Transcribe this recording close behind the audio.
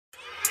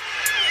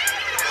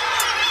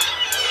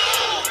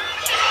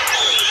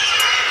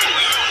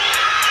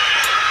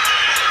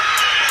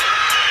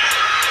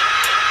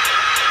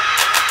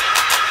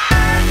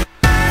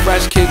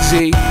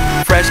Z,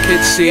 Fresh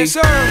Kid C, yes,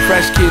 sir.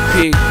 Fresh Kid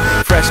P,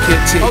 Fresh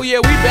Kid T. Oh yeah,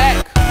 we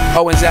back.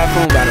 Oh, and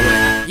Zafoon, by the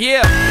way.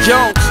 Yeah,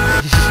 Jones.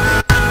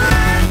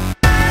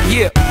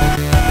 Yeah.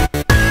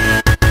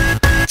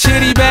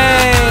 Chitty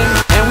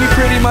Bang, and we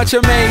pretty much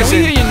amazing. Can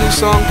we hear your new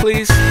song,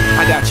 please?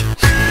 I got you.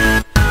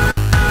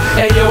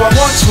 Hey yo, I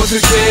once was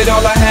a kid,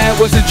 all I had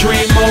was a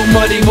dream. More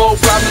money, more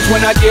problems, when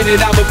I get it,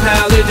 I'ma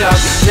pile it up.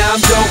 Now I'm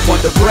dope,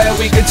 want the bread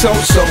we can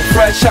toast. So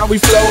fresh how we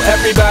flow,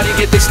 everybody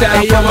get their style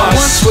from us. I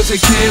once was a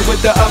kid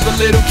with the other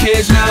little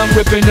kids. Now I'm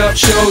ripping up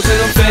shows and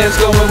them fans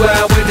going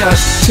wild with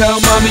us. Tell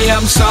mommy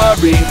I'm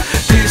sorry,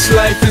 this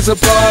life is a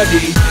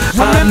party.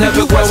 I'm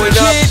never growing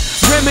up.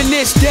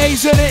 Reminisce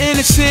days of the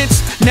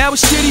innocence. Now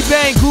it's Chitty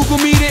Bang, Google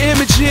me the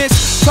images.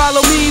 Follow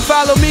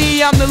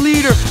me, I'm the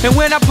leader. And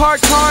when I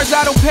park cars,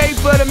 I don't pay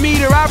for the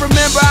meter. I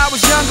remember I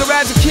was younger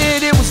as a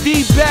kid, it was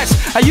the best.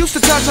 I used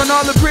to touch on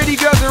all the pretty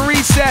girls in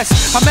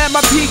recess. I'm at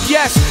my peak,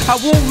 yes, I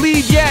won't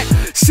leave yet.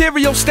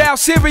 Cereal style,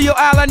 cereal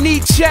aisle, I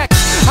need checks.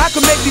 I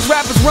can make these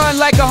rappers run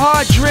like a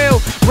hard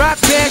drill.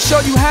 Rock band, show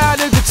you how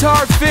the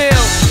guitar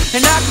feel.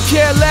 And I could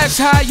care less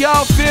how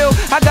y'all feel.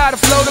 I got a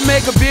flow to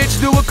make a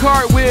bitch do a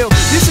cartwheel.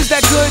 This is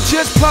that good,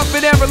 just pump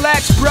it and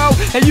relax, bro.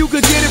 And you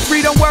could get it free,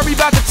 don't worry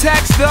about the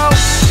tax, though.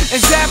 And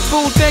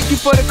Zafoon, thank you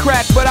for the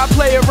crack, but I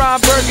play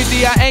around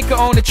Burgundy, I anchor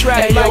on the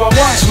track. Hey like yo, I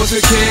once was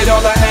a kid,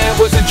 all I had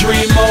was a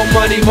dream. More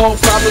money, more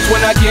problems, when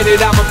I get it,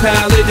 I'ma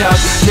pile it up.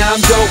 Now I'm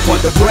dope,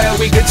 want the bread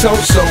we can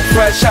toast. So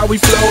fresh how we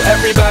flow,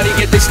 everybody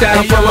get their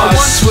style from us. I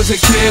once was a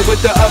kid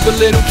with the other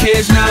little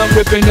kids. Now I'm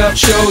ripping up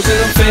shows and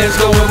them fans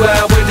going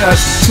wild with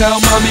us. Tell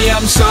mommy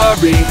I'm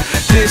sorry,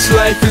 this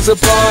life is a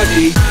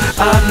party.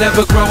 I'm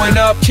never growing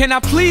up. Can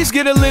I please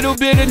get a little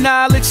bit of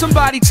knowledge?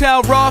 Somebody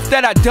tell Rolf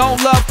that I don't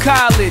love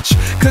college,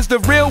 cause the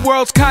real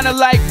world's kinda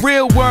like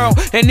real world,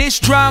 and it's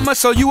drama.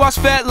 So you are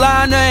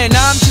Svetlana and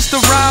I'm just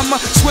a rhymer,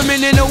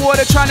 swimming in the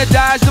water trying to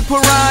dodge the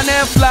piranha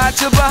and fly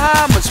to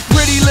Bahamas.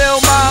 Pretty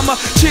little mama,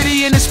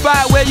 Chitty in the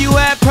spot where you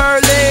at,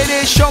 per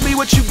lady, show me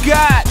what you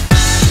got.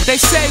 They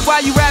say, why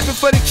you rapping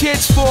for the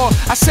kids for?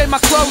 I say my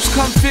clothes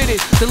come fitted,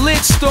 the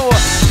lid store.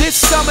 This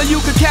summer you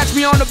could catch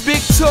me on a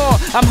big tour.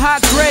 I'm high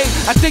grade,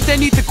 I think they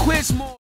need to quiz more.